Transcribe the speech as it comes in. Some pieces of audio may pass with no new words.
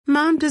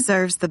Mom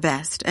deserves the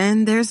best,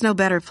 and there's no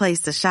better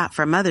place to shop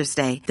for Mother's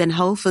Day than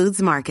Whole Foods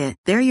Market.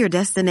 They're your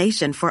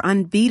destination for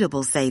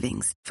unbeatable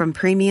savings, from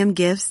premium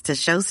gifts to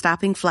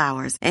show-stopping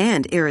flowers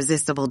and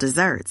irresistible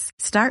desserts.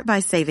 Start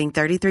by saving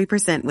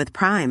 33% with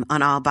Prime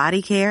on all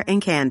body care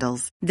and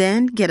candles.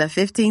 Then get a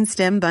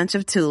 15-stem bunch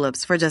of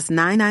tulips for just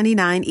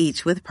 $9.99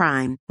 each with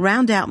Prime.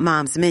 Round out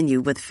Mom's menu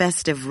with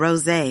festive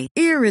rosé,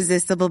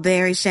 irresistible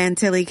berry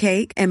chantilly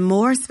cake, and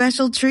more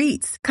special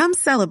treats. Come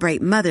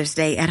celebrate Mother's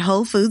Day at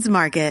Whole Foods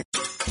Market.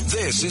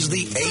 This is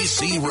the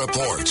AC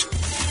Report.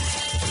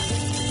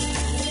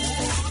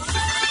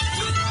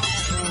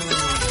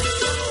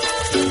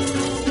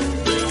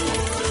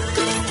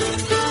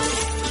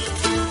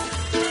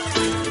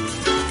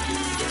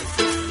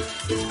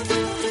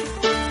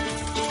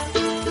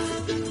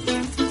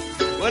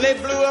 Well, they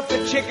blew up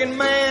the chicken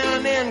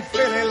man in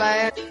Philly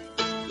land,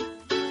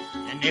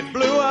 and they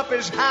blew up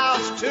his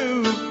house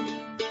too.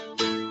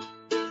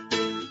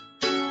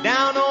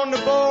 Down on the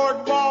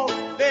boardwalk,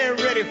 they're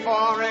ready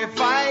for a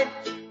fight.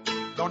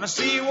 Gonna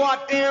see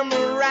what them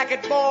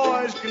racket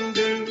boys can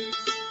do.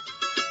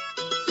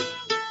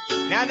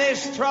 Now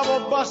there's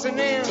trouble busting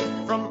in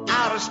from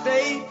out of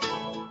state,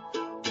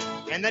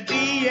 and the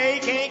DA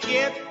can't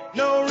get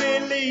no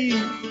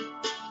relief.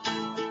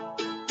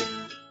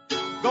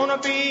 Gonna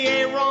be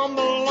a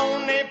rumble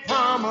on the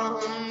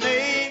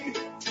promenade,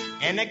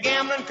 and the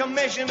gambling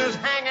commissioner's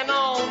hanging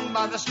on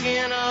by the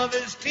skin of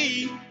his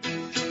teeth.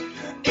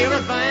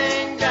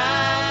 Everything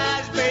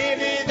dies,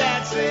 baby,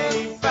 that's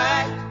a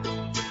fact.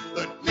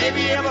 But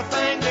maybe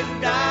everything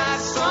that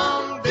dies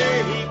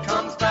someday he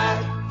comes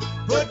back.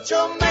 Put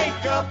your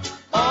makeup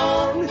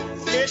on,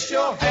 fix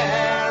your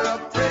hair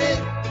up pretty,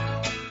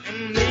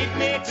 and meet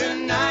me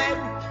tonight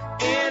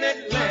in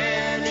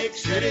Atlantic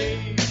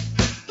City.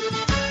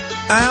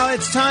 Well,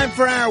 it's time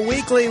for our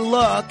weekly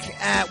look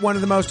at one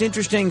of the most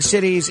interesting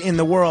cities in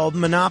the world,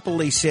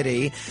 Monopoly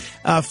City.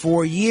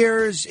 For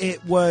years,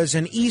 it was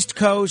an East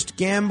Coast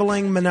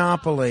gambling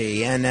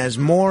monopoly, and as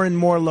more and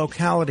more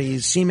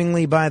localities,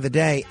 seemingly by the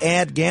day,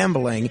 add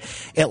gambling,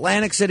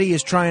 Atlantic City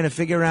is trying to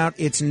figure out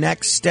its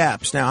next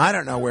steps. Now, I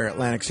don't know where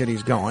Atlantic City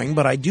is going,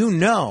 but I do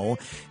know,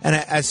 and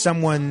as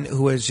someone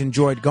who has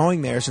enjoyed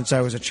going there since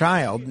I was a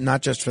child,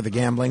 not just for the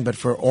gambling, but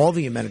for all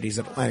the amenities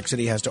that Atlantic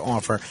City has to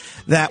offer,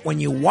 that when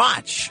you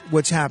watch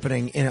what's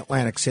happening in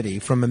Atlantic City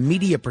from a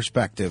media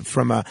perspective,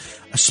 from a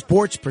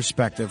sports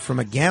perspective, from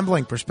a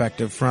gambling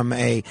perspective, from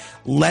a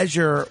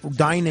leisure,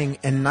 dining,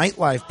 and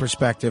nightlife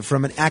perspective,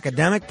 from an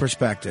academic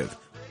perspective,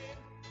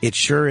 it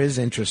sure is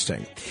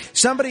interesting.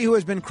 Somebody who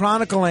has been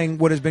chronicling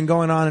what has been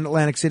going on in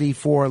Atlantic City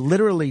for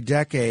literally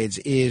decades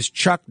is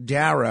Chuck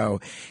Darrow.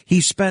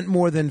 He spent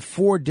more than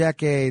 4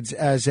 decades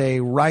as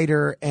a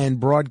writer and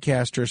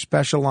broadcaster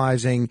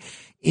specializing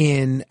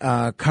in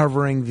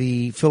covering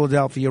the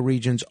Philadelphia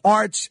region's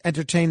arts,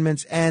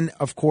 entertainments, and,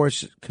 of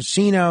course,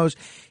 casinos.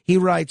 He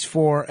writes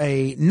for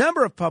a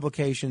number of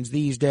publications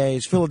these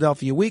days,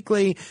 Philadelphia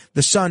Weekly,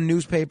 the Sun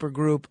newspaper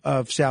group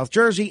of South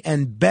Jersey,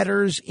 and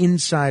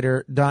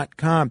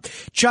BettersInsider.com.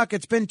 Chuck,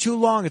 it's been too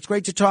long. It's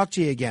great to talk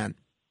to you again.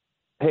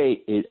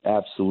 Hey, it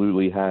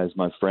absolutely has,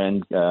 my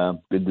friend.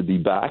 Good to be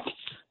back,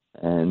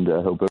 and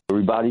I hope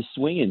everybody's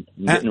swinging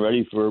and getting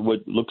ready for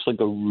what looks like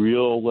a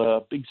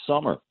real big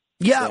summer.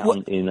 Yeah,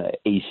 in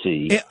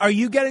AC. Are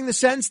you getting the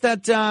sense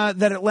that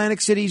that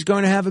Atlantic City is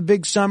going to have a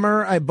big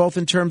summer, both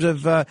in terms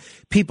of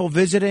people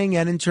visiting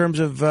and in terms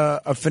of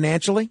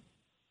financially?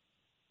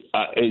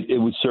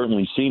 It would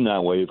certainly seem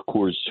that way. Of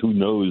course, who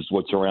knows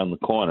what's around the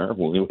corner?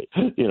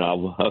 You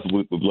know,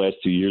 the last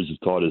 2 years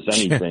have taught us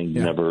anything.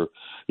 Yeah. Never,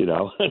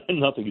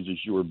 nothing is a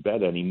sure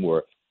bet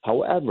anymore.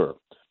 However,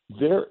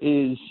 there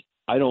is,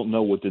 I don't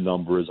know what the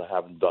number is. I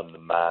haven't done the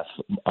math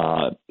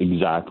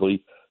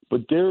exactly.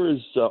 But there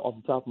is, off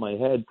the top of my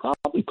head,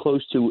 probably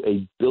close to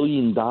 $1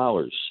 billion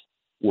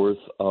worth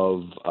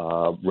of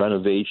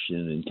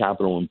renovation and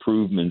capital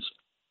improvements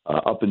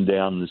up and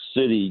down the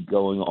city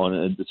going on.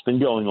 It's been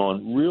going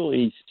on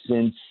really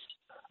since,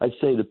 I'd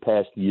say, the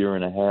past year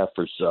and a half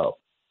or so.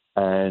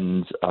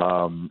 And,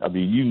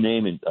 you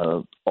name it,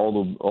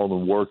 all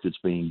the work that's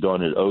being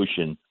done at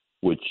Ocean,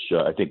 which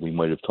I think we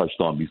might have touched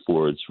on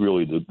before. It's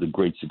really the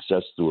great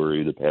success story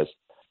of the past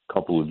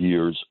couple of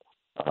years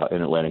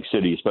in Atlantic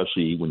City,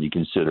 especially when you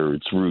consider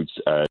its roots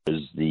as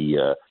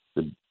the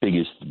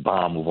biggest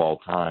bomb of all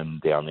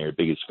time down there,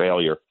 biggest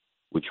failure,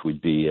 which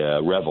would be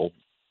Revel.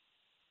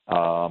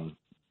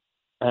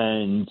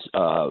 And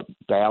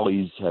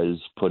Bally's has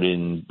put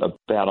in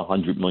about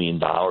 $100 million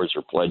or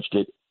pledged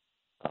it.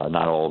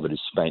 Not all of it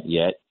is spent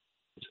yet.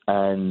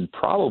 And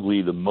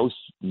probably the most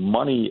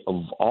money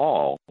of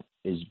all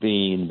is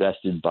being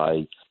invested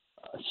by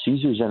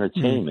Caesars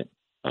Entertainment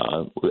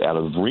out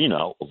of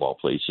Reno, of all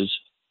places,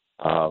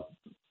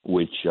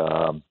 which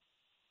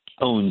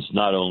owns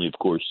not only, of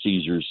course,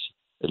 Caesars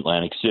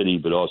Atlantic City,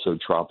 but also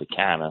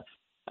Tropicana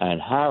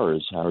and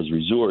Harrah's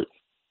Resort.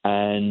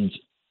 And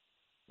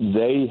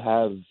they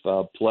have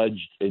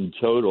pledged in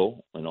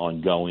total and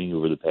ongoing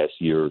over the past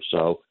year or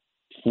so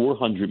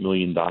 $400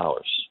 million.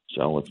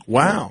 So it's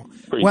wow,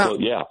 pretty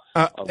cool. Yeah.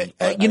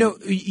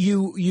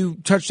 You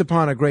touched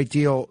upon a great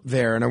deal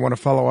there, and I want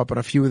to follow up on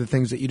a few of the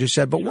things that you just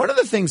said. But one of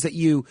the things that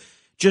you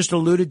just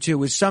alluded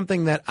to is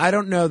something that I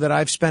don't know that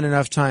I've spent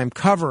enough time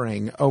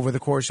covering over the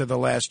course of the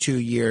last 2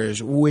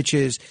 years, which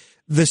is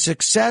the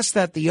success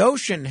that the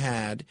Ocean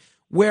had,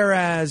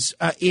 whereas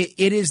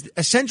it is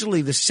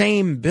essentially the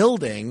same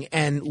building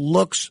and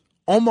looks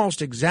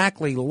almost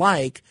exactly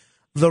like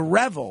the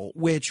Revel,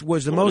 which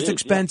was the most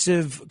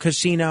expensive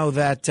casino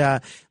that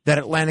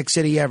Atlantic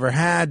City ever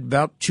had,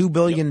 about $2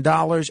 billion,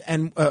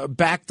 and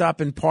backed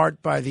up in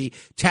part by the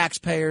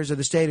taxpayers of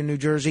the state of New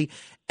Jersey.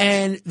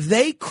 And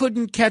they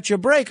couldn't catch a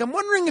break. I'm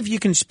wondering if you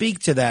can speak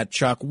to that,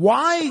 Chuck.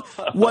 Why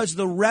was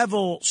the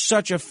Revel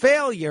such a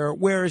failure,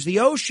 whereas the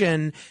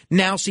Ocean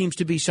now seems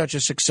to be such a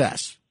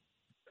success?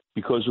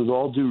 Because with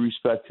all due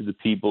respect to the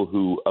people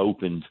who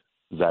opened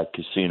that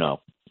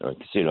casino or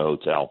casino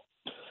hotel,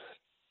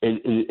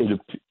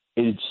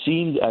 it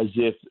seemed as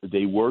if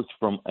they worked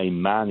from a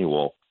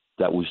manual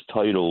that was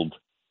titled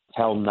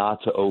How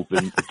Not to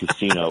Open a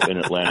Casino in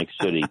Atlantic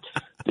City.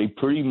 They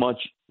pretty much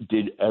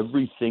did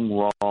everything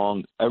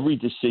wrong. Every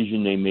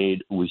decision they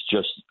made was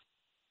just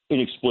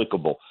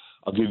inexplicable.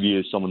 I'll give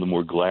you some of the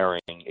more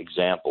glaring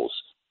examples.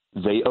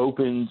 They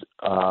opened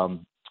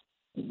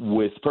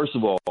with, first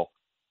of all,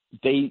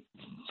 they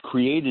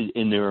created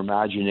in their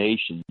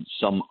imagination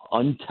some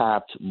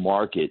untapped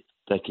market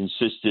that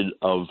consisted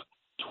of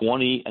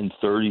 20 and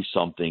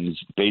 30-somethings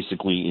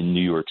basically in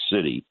New York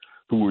City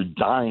who were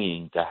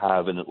dying to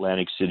have an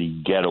Atlantic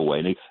City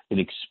getaway,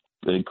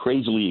 a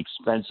crazily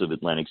expensive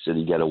Atlantic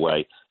City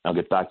getaway. I'll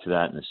get back to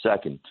that in a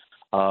second.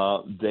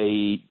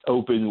 They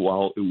opened,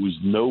 while it was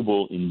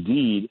noble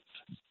indeed,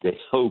 they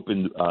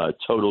opened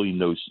totally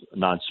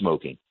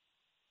non-smoking.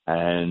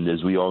 And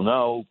as we all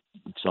know,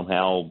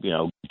 somehow,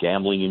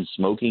 gambling and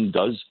smoking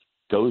does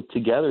go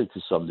together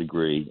to some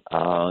degree,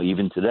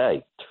 even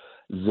today.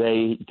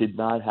 They did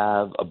not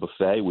have a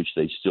buffet, which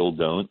they still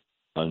don't,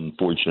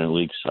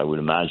 unfortunately, because I would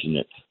imagine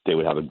that they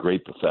would have a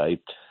great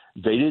buffet.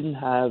 They didn't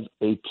have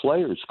a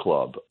players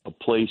club, a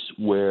place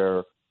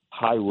where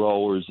high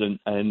rollers and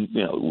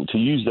to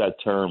use that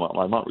term,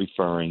 I'm not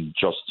referring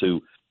just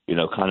to,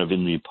 kind of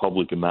in the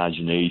public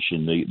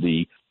imagination,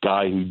 the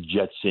guy who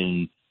jets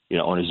in,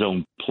 on his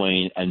own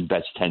plane and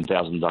bets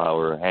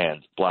 $10,000 a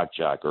hand,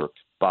 blackjack or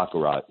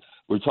baccarat.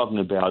 We're talking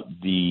about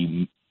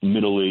the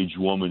middle-aged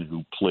woman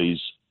who plays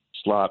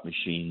slot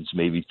machines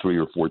maybe 3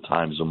 or 4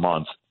 times a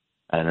month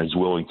and is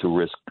willing to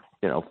risk,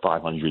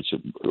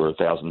 $500 or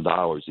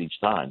 $1,000 each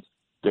time.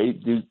 They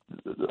do.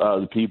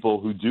 The people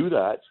who do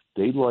that,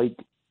 they like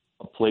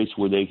a place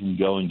where they can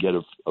go and get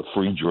a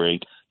free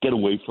drink, get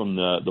away from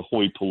the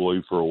hoi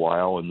polloi for a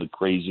while and the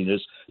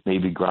craziness,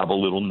 maybe grab a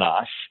little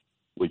nosh,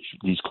 which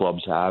these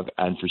clubs have.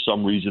 And for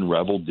some reason,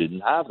 Revel didn't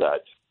have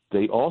that.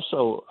 They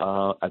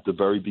also, at the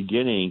very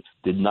beginning,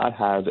 did not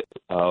have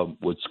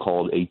what's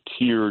called a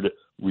tiered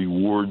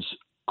rewards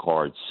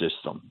card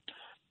system.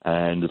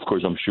 And, of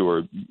course, I'm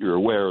sure you're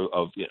aware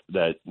of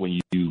that when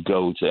you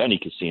go to any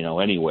casino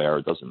anywhere,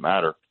 it doesn't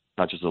matter,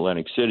 not just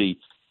Atlantic City,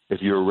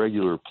 if you're a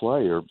regular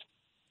player,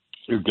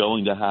 you're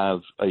going to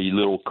have a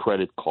little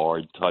credit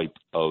card type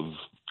of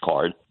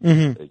card.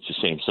 Mm-hmm. It's the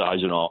same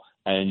size and all.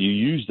 And you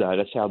use that.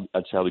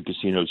 That's how the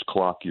casinos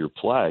clock your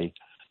play,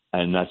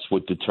 and that's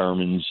what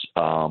determines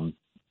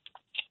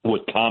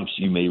what comps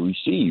you may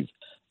receive.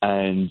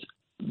 And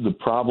the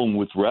problem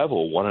with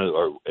Revel,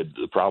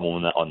 the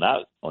problem on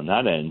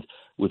that end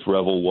with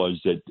Revel was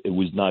that it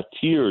was not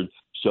tiered.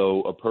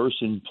 So a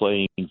person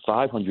playing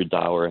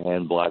 $500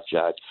 hand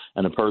blackjack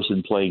and a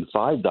person playing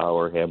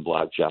 $5 hand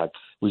blackjack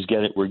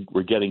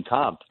were getting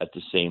comped at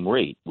the same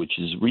rate, which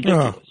is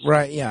ridiculous. Oh,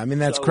 right? Yeah, I mean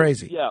that's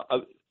crazy. Yeah.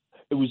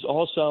 It was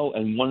also,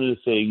 and one of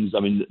the things,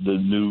 I mean, the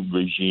new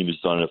regime has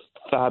done a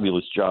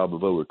fabulous job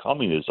of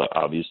overcoming this,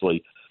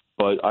 obviously,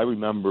 but I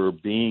remember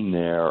being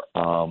there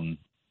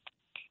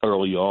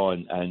early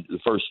on and the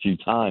first few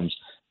times,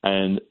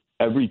 and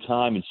every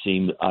time it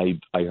seemed I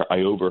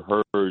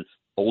overheard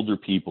older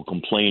people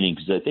complaining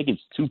because I think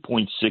it's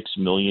 2.6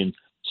 million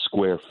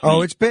square feet.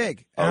 Oh, it's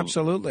big.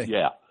 Absolutely.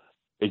 Yeah,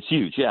 it's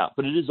huge, yeah.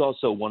 But it is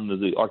also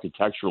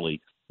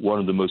architecturally, one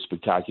of the most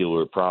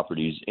spectacular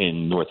properties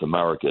in North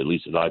America, at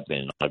least as I've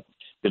been. I've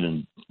been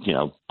in,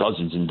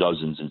 dozens and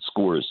dozens and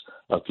scores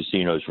of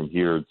casinos from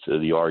here to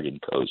the Oregon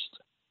coast.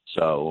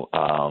 So,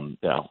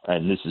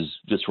 and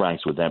this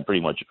ranks with them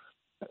pretty much,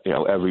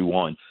 every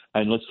one.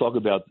 And let's talk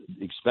about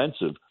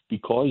expensive,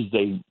 because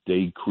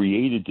they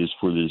created this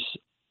for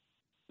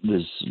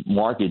this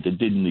market that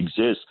didn't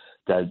exist,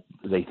 that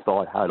they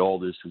thought had all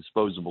this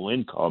disposable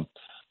income.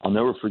 I'll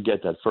never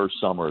forget that first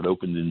summer. It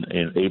opened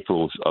in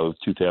April of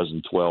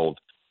 2012,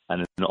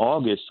 and in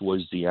August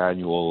was the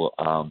annual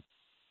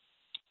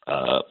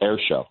air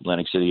show,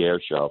 Atlantic City Air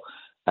Show,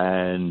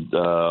 and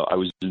I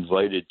was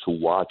invited to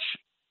watch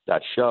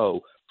that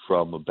show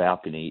from a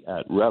balcony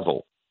at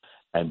Revel.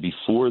 And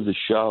before the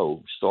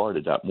show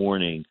started that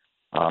morning,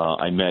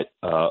 I met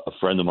a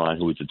friend of mine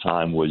who at the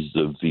time was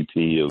the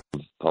VP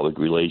of Public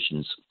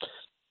Relations,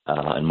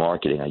 and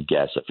marketing, I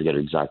guess. I forget her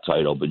exact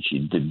title, but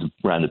she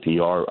ran the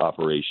PR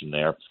operation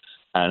there,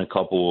 and a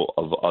couple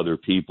of other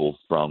people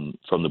from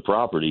the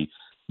property,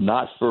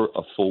 not for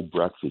a full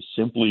breakfast,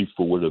 simply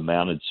for what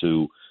amounted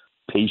to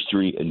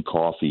pastry and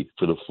coffee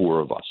for the four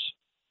of us.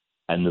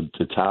 And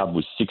the tab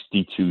was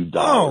 $62.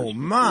 Oh,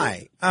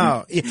 my.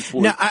 Now,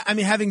 I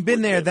mean, having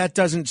been there, that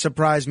doesn't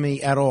surprise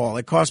me at all.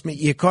 It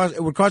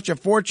would cost you a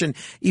fortune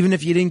even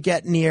if you didn't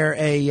get near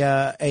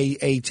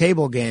a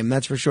table game,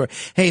 that's for sure.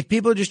 Hey, if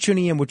people are just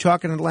tuning in, we're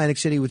talking Atlantic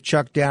City with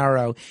Chuck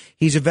Darrow.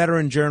 He's a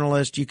veteran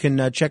journalist. You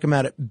can check him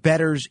out at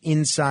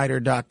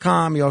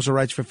bettersinsider.com. He also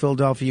writes for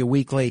Philadelphia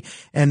Weekly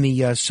and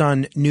the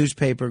Sun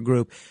newspaper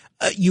group.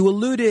 You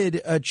alluded,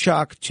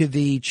 Chuck, to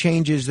the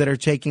changes that are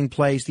taking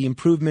place, the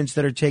improvements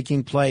that are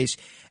taking place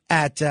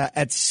at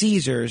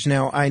Caesars.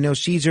 Now, I know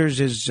Caesars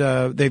is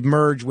they've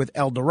merged with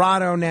El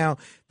Dorado now.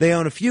 They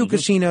own a few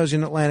casinos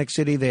in Atlantic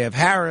City. They have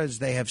Harrah's,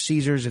 they have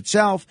Caesars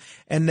itself,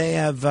 and they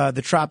have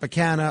the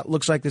Tropicana.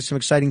 Looks like there's some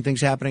exciting things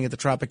happening at the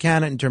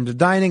Tropicana in terms of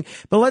dining.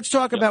 But let's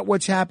talk about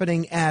what's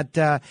happening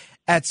at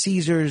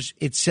Caesars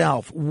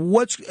itself.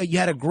 You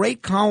had a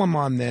great column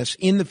on this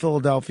in the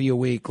Philadelphia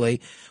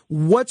Weekly.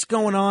 What's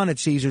going on at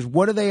Caesars?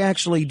 What are they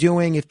actually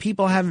doing? If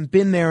people haven't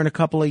been there in a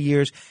couple of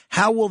years,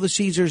 how will the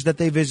Caesars that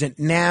they visit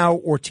now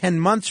or 10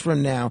 months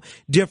from now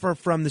differ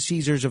from the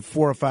Caesars of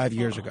 4 or 5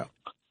 years ago?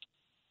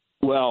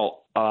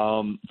 Well,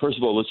 first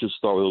of all, let's just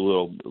start with a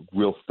little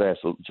real fast,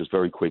 just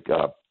very quick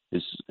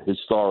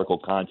historical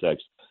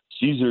context.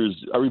 Caesars,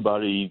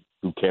 everybody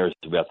who cares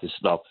about this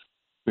stuff,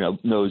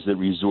 knows that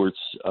Resorts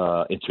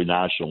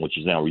International, which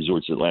is now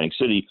Resorts Atlantic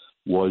City,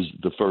 was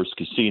the first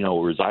casino,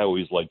 or as I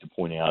always like to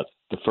point out,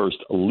 the first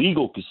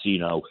illegal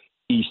casino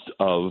east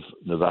of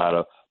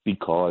Nevada,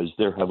 because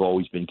there have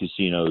always been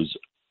casinos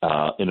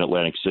in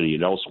Atlantic City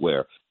and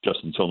elsewhere. Just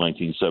until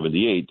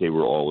 1978, they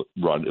were all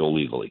run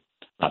illegally,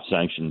 not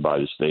sanctioned by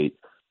the state,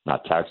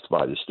 not taxed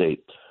by the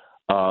state.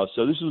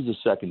 So this was the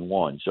second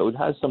one. So it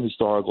has some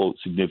historical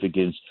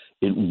significance.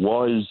 It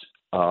was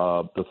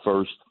the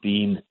first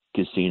themed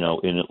casino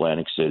in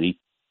Atlantic City,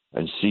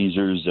 and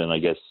Caesars and I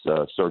guess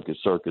Circus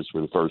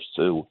were the first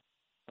two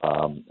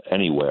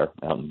anywhere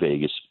out in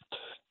Vegas.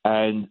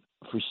 And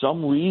for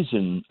some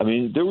reason, I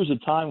mean, there was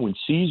a time when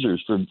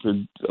Caesars, for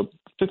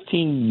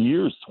 15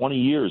 years, 20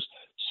 years,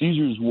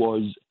 Caesars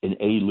was an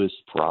A-list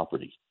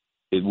property.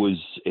 It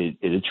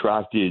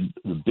attracted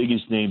the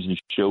biggest names in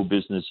show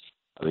business.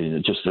 I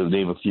mean, just to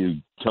name a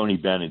few: Tony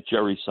Bennett,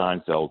 Jerry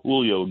Seinfeld,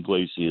 Julio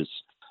Iglesias.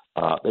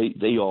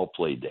 They all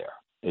played there.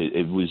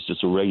 It was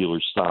just a regular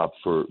stop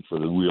for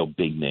the real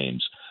big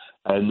names.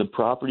 And the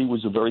property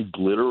was a very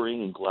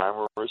glittering and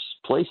glamorous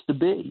place to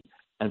be.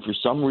 And for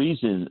some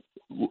reason,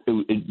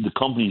 the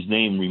company's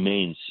name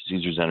remains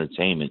Caesars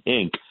Entertainment,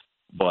 Inc.,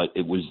 but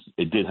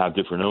it did have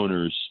different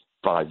owners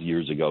 5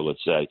 years ago,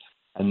 let's say.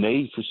 And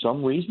they, for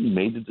some reason,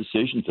 made the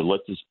decision to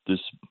let this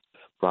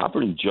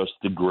property just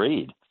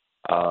degrade.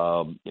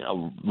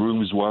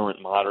 Rooms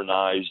weren't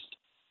modernized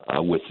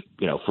with,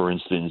 for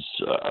instance,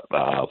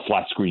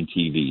 flat screen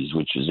TVs,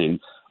 which is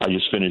I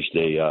just finished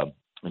an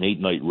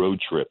 8-night road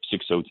trip,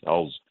 6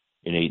 hotels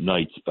in 8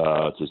 nights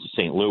to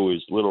St.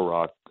 Louis, Little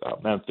Rock,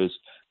 Memphis,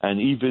 and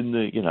even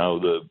I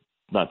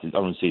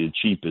don't say the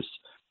cheapest,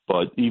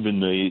 but even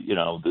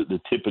the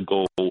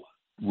typical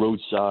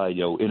roadside,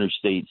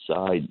 interstate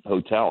side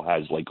hotel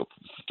has like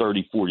a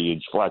 30-40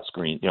 inch flat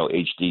screen,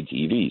 HD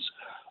TVs.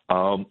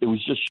 It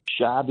was just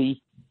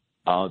shabby.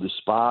 The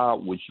spa,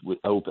 which would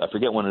open, I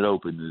forget when it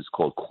opened, is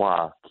called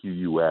Qua,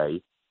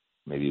 Q-U-A.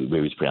 Maybe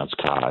it's pronounced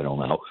Ka, I don't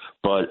know.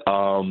 But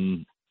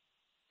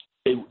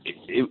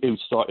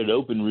it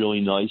opened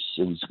really nice.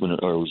 It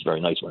was very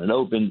nice when it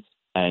opened.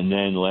 And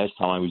then the last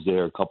time I was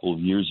there a couple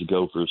of years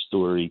ago for a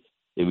story,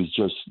 it was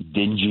just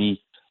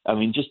dingy. I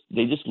mean,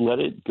 they just let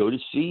it go to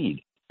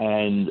seed.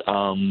 And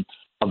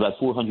of that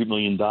 $400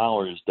 million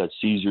that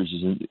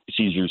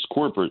Caesars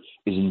corporate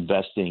is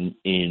investing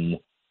in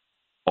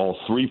all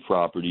three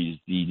properties,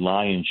 the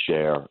lion's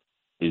share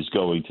is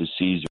going to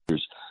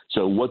Caesars.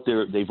 So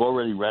they've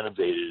already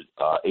renovated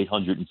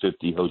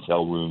 850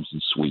 hotel rooms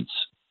and suites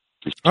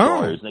for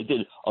stars. And they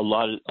did a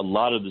lot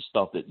of the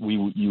stuff that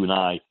you and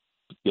I,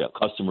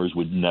 customers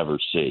would never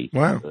see.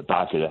 Wow. The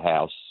back of the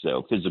house,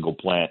 so physical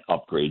plant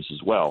upgrades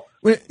as well.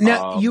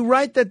 Now, you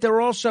write that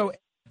they're also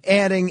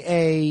adding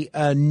a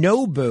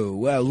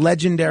Nobu, a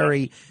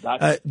legendary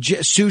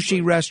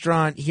sushi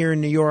restaurant here in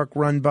New York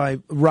run by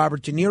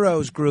Robert De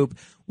Niro's group.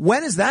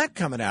 When is that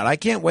coming out? I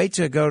can't wait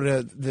to go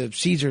to the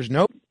Caesars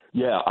Nobu.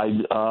 Yeah,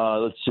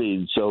 let's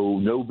see. So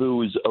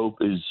Nobu is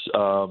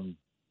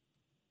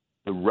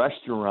the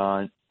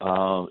restaurant.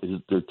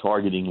 They're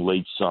targeting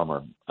late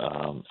summer.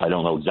 I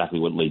don't know exactly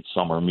what late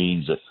summer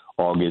means,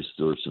 August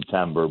or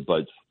September,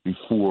 but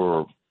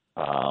before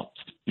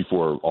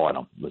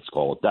autumn, let's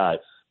call it that.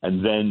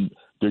 And then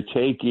they're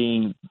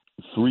taking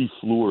 3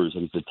 floors, I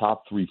guess the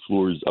top 3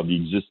 floors of the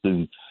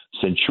existing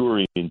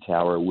Centurion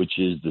Tower, which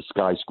is the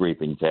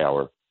skyscraping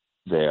tower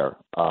there,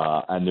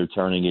 and they're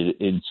turning it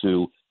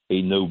into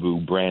a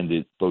Nobu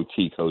branded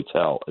boutique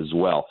hotel as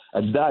well.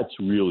 And that's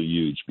really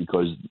huge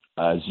because,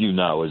 as you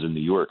know, as a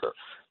New Yorker,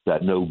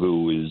 that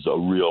Nobu is a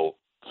real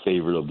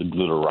favorite of the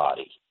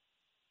glitterati.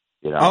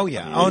 You know? Oh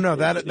yeah. I mean,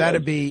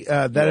 That'd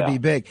be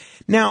big.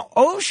 Now,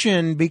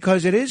 Ocean,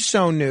 because it is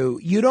so new,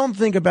 you don't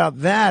think about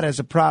that as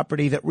a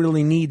property that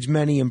really needs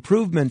many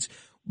improvements.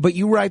 But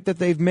you write that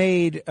they've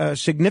made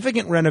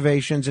significant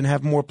renovations and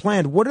have more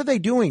planned. What are they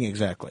doing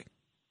exactly?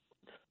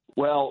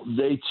 Well,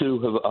 they too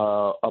have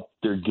upped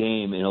their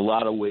game in a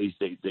lot of ways.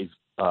 They've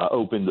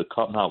opened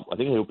I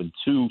think they opened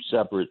 2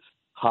 separate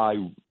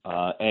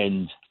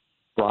high-end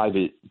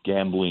private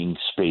gambling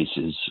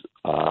spaces.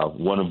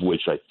 One of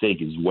which I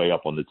think is way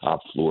up on the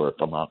top floor, if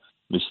I'm not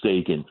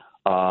mistaken.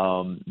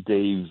 I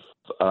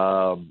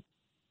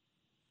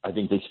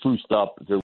think they spruced up their